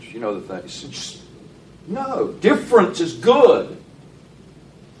marriage. You know the thing. No, difference is good.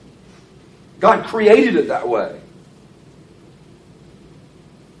 God created it that way.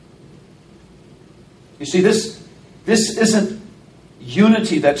 You see, this isn't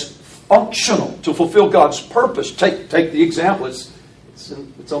unity that's functional to fulfill God's purpose. Take the example. It's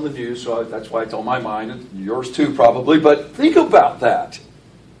on the news, so that's why it's on my mind, and yours too probably. But think about that.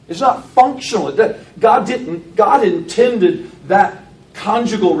 It's not functional. God intended that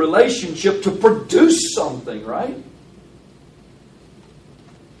conjugal relationship to produce something, right?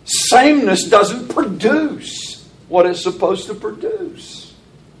 Sameness doesn't produce what it's supposed to produce.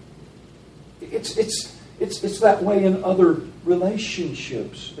 It's that way in other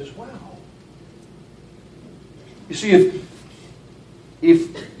relationships as well. You see,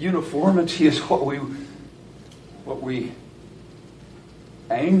 if uniformity is what we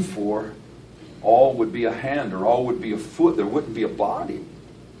aim for, all would be a hand or all would be a foot. There wouldn't be a body.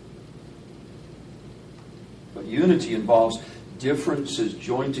 But unity involves differences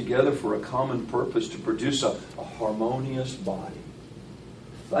joined together for a common purpose to produce a harmonious body.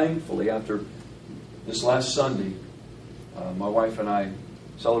 Thankfully, after this last Sunday, my wife and I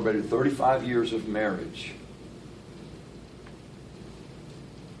celebrated 35 years of marriage.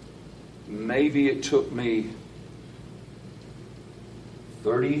 Maybe it took me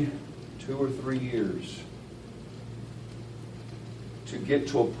 32 or 3 years to get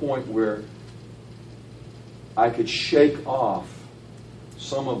to a point where I could shake off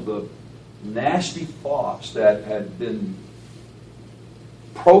some of the nasty thoughts that had been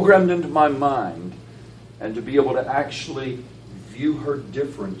programmed into my mind, and to be able to actually view her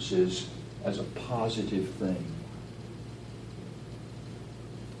differences as a positive thing.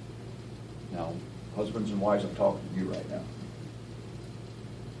 Now, husbands and wives, I'm talking to you right now.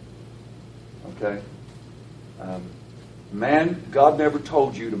 Okay? Man, God never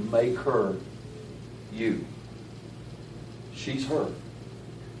told you to make her you. She's her.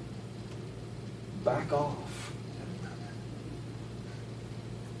 Back off.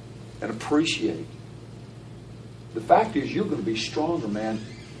 And appreciate. The fact is, you're going to be stronger, man,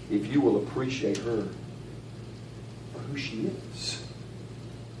 if you will appreciate her for who she is.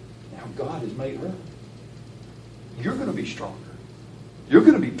 Now God has made her. You're going to be stronger. You're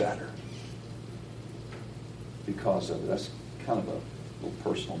going to be better because of it. That's kind of a little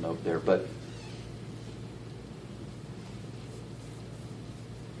personal note there. But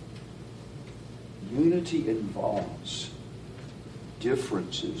unity involves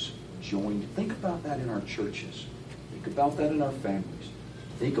differences joined. Think about that in our churches. Think about that in our families.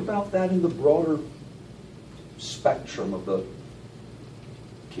 Think about that in the broader spectrum of the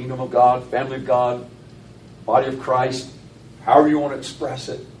kingdom of God, family of God, body of Christ, however you want to express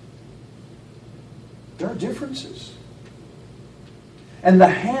it. There are differences. And the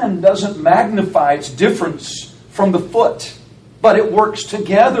hand doesn't magnify its difference from the foot, but it works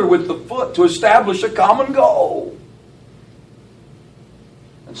together with the foot to establish a common goal.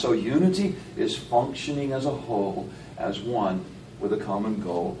 And so unity is functioning as a whole, as one, with a common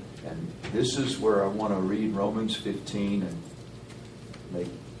goal. And this is where I want to read Romans 15 and make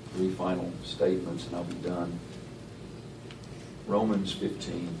 3 final statements, and I'll be done. Romans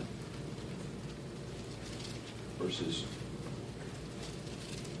 15, verses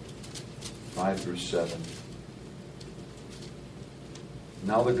 5 through 7.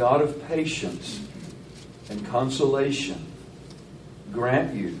 Now the God of patience and consolation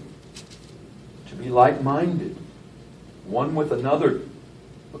grant you to be like-minded, one with another,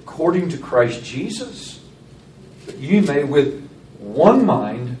 according to Christ Jesus, that ye may with one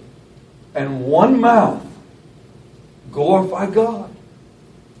mind and one mouth glorify God,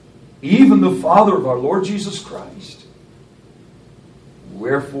 even the Father of our Lord Jesus Christ.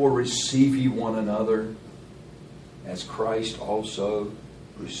 Wherefore receive ye one another, as Christ also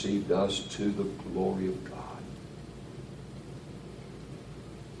received us to the glory of God.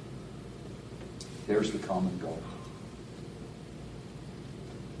 There's the common goal.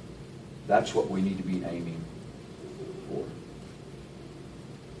 That's what we need to be aiming for.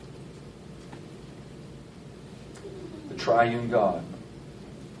 The triune God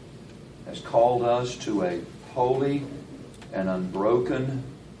has called us to a holy and unbroken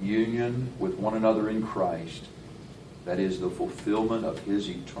union with one another in Christ. That is the fulfillment of His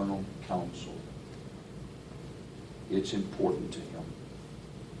eternal counsel. It's important to Him.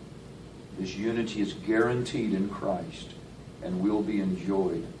 This unity is guaranteed in Christ and will be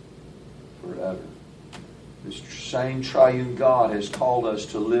enjoyed forever. This same triune God has called us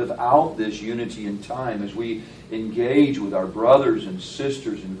to live out this unity in time as we engage with our brothers and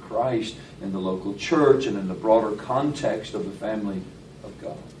sisters in Christ in the local church and in the broader context of the family of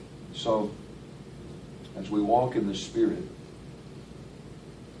God. So, as we walk in the Spirit,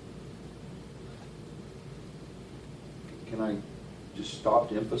 can I just stop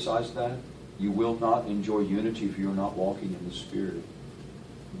to emphasize that? You will not enjoy unity if you're not walking in the Spirit.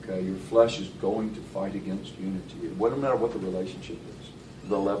 Okay, your flesh is going to fight against unity. It doesn't matter what the relationship is,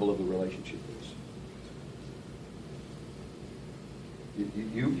 the level of the relationship is.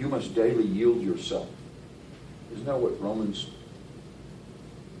 You must daily yield yourself. Isn't that what Romans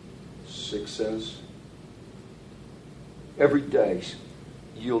 6 says? Every day,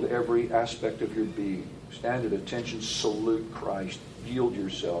 yield every aspect of your being. Stand at attention, salute Christ. Yield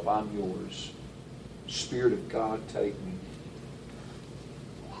yourself. I'm yours. Spirit of God, take me.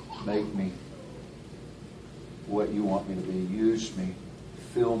 Make me what you want me to be. Use me.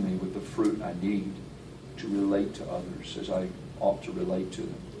 Fill me with the fruit I need to relate to others as I ought to relate to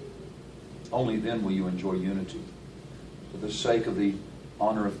them. Only then will you enjoy unity. For the sake of the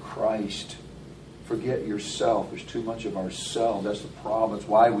honor of Christ, forget yourself. There's too much of ourselves. That's the problem. That's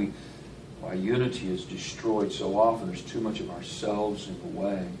why unity is destroyed so often. There's too much of ourselves in the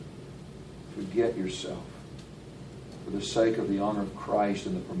way. Forget yourself. For the sake of the honor of Christ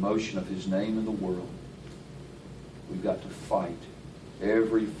and the promotion of His name in the world, we've got to fight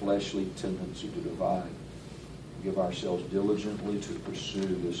every fleshly tendency to divide. Give ourselves diligently to pursue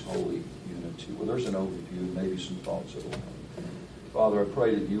this holy unity. Well, there's an overview, maybe some thoughts that will help. Father, I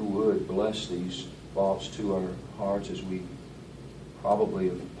pray that you would bless these thoughts to our hearts as we probably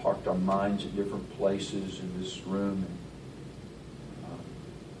have parked our minds at different places in this room and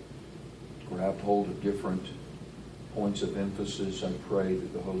grabbed hold of different points of emphasis. I pray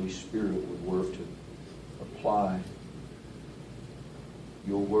that the Holy Spirit would work to apply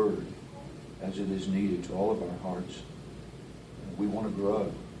your word as it is needed to all of our hearts. We want to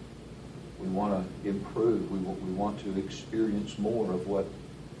grow. We want to improve. We want to experience more of what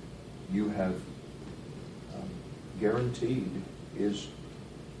you have guaranteed is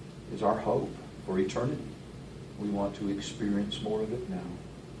our hope for eternity. We want to experience more of it now.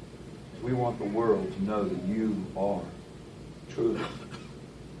 We want the world to know that you are truly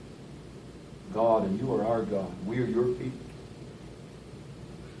God, and you are our God. We are your people.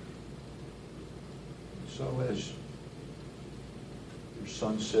 So as your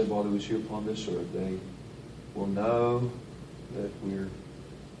Son said while he was here upon this earth, they will know that we're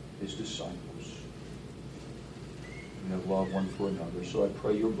his disciples. We have love one for another. So I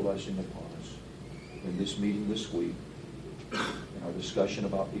pray your blessing upon us in this meeting this week, in our discussion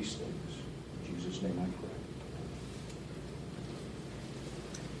about these things. In Jesus' name I pray.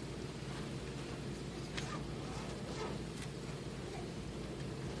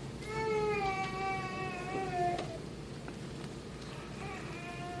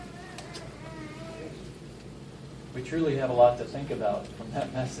 We truly have a lot to think about from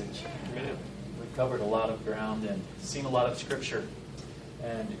that message. We've covered a lot of ground and seen a lot of Scripture.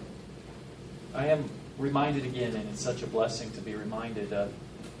 And I am reminded again, and it's such a blessing to be reminded of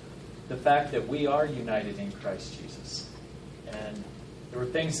the fact that we are united in Christ Jesus. And there were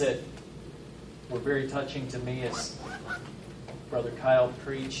things that were very touching to me as Brother Kyle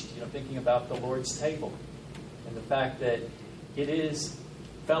preached, thinking about the Lord's table and the fact that it is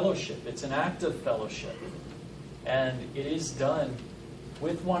fellowship. It's an act of fellowship. And it is done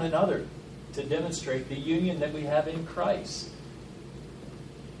with one another to demonstrate the union that we have in Christ.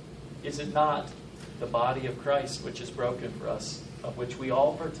 Is it not the body of Christ which is broken for us, of which we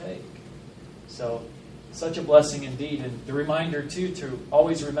all partake? So, such a blessing indeed. And the reminder, too, to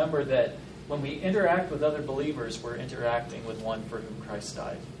always remember that when we interact with other believers, we're interacting with one for whom Christ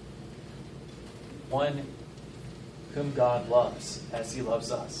died. One whom God loves as he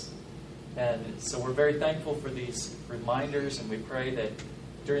loves us. And so we're very thankful for these reminders, and we pray that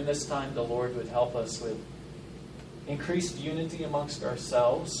during this time the Lord would help us with increased unity amongst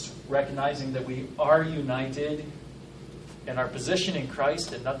ourselves, recognizing that we are united in our position in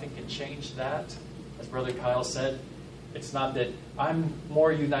Christ and nothing can change that. As Brother Kyle said, it's not that I'm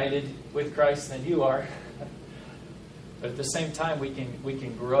more united with Christ than you are, but at the same time we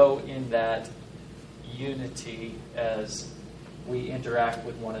can grow in that unity as we interact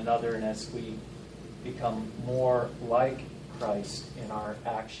with one another and as we become more like Christ in our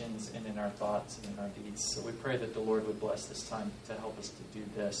actions and in our thoughts and in our deeds. So we pray that the Lord would bless this time to help us to do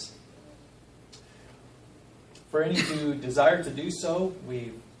this. For any who desire to do so,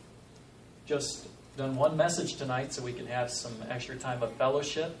 we've just done one message tonight so we can have some extra time of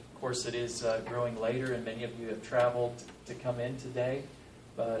fellowship. Of course, it is growing later, and many of you have traveled to come in today.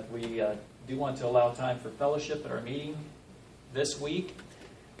 But we do want to allow time for fellowship at our meeting this week.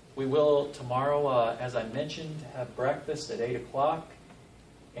 We will tomorrow, as I mentioned, have breakfast at 8 o'clock.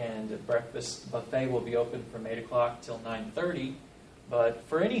 And the breakfast buffet will be open from 8 o'clock till 9:30. But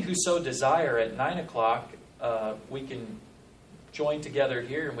for any who so desire, at 9 o'clock, we can join together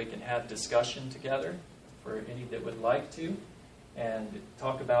here and we can have discussion together for any that would like to. And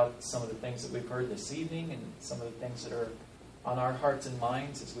talk about some of the things that we've heard this evening and some of the things that are on our hearts and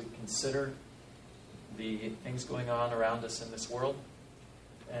minds as we consider the things going on around us in this world.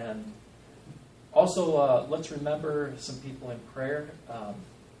 And also, let's remember some people in prayer.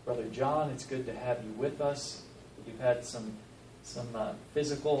 Brother John, it's good to have you with us. You've had some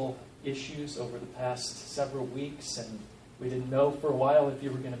physical issues over the past several weeks, and we didn't know for a while if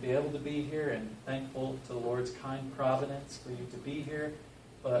you were going to be able to be here, and thankful to the Lord's kind providence for you to be here.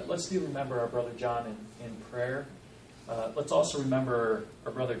 But let's do remember our Brother John in prayer. Let's also remember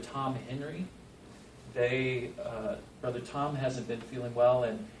our Brother Tom Henry. Brother Tom hasn't been feeling well,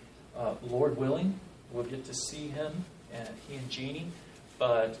 and Lord willing, we'll get to see him, and he and Jeannie,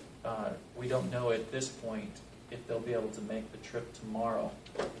 but we don't know at this point if they'll be able to make the trip tomorrow.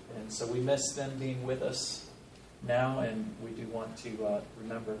 And so we miss them being with us now, and we do want to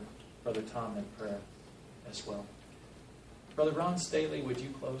remember Brother Tom in prayer as well. Brother Ron Staley, would you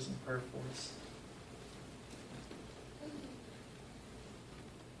close in prayer for us?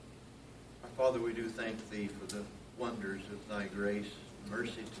 Father, we do thank Thee for the wonders of Thy grace and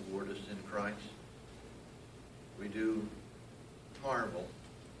mercy toward us in Christ. We do marvel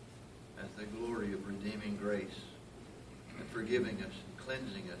at the glory of redeeming grace and forgiving us and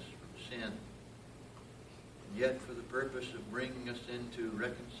cleansing us from sin. And yet for the purpose of bringing us into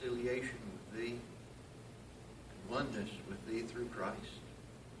reconciliation with Thee and oneness with Thee through Christ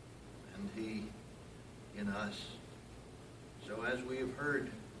and He in us. So as we have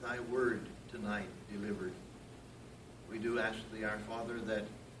heard Thy word tonight delivered, we do ask Thee, our Father, that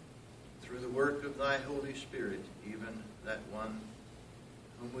through the work of Thy Holy Spirit, even that one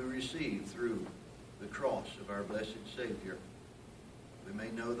whom we receive through the cross of our blessed Savior. We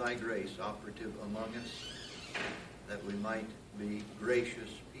may know thy grace operative among us, that we might be gracious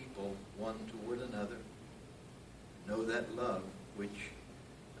people one toward another. Know that love with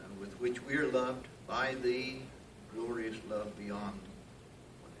which we are loved by thee, glorious love beyond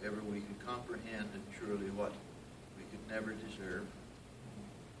whatever we could comprehend, and surely what we could never deserve.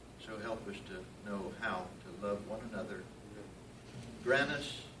 So help us to know how to love one another. Grant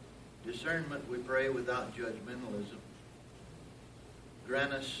us discernment, we pray, without judgmentalism.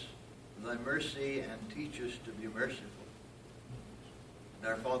 Grant us thy mercy and teach us to be merciful. And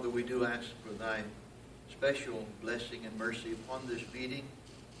our Father, we do ask for thy special blessing and mercy upon this meeting,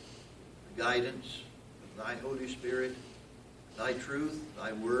 the guidance of thy Holy Spirit, thy truth,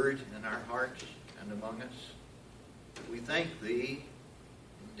 thy word in our hearts and among us. We thank thee,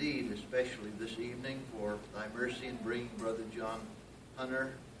 indeed, especially this evening, for thy mercy in bringing Brother John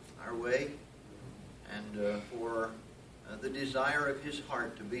Hunter our way, and for the desire of his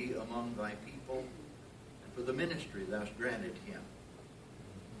heart to be among thy people, and for the ministry thou hast granted him.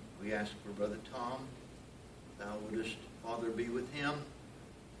 We ask for Brother Tom, thou wouldest, Father, be with him,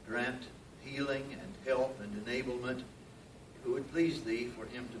 grant healing and health and enablement. If it would please thee for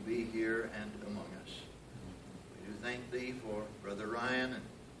him to be here and among us. We do thank thee for Brother Ryan and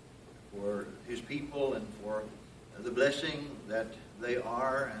for his people, and for the blessing that they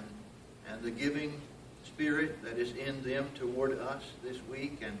are, and the giving spirit that is in them toward us this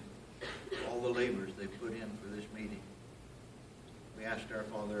week, and all the labors they put in for this meeting. We ask our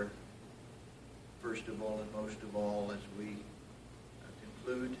Father, first of all and most of all, as we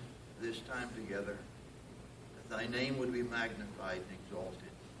conclude this time together, that thy name would be magnified and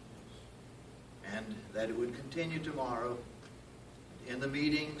exalted, and that it would continue tomorrow in the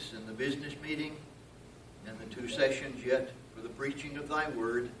meetings, in the business meeting, in the 2 sessions yet for the preaching of thy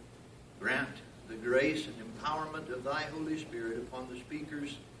word. Grant the grace and empowerment of thy Holy Spirit upon the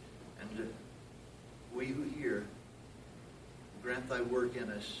speakers and we who hear. Grant thy work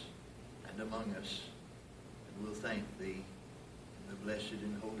in us and among us, and we'll thank thee in the blessed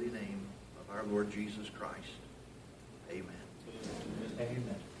and holy name of our Lord Jesus Christ. Amen.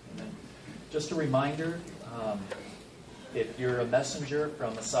 Amen. Amen. Just a reminder, if you're a messenger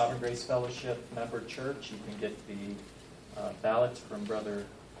from a Sovereign Grace Fellowship member church, you can get the ballots from Brother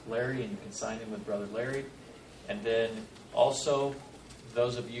Larry, and you can sign in with Brother Larry. And then also,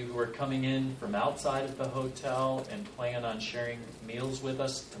 those of you who are coming in from outside of the hotel and plan on sharing meals with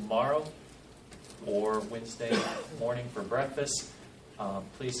us tomorrow or Wednesday morning for breakfast,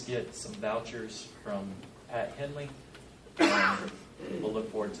 please get some vouchers from Pat Henley. And we'll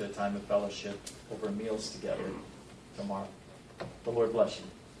look forward to a time of fellowship over meals together tomorrow. The Lord bless you.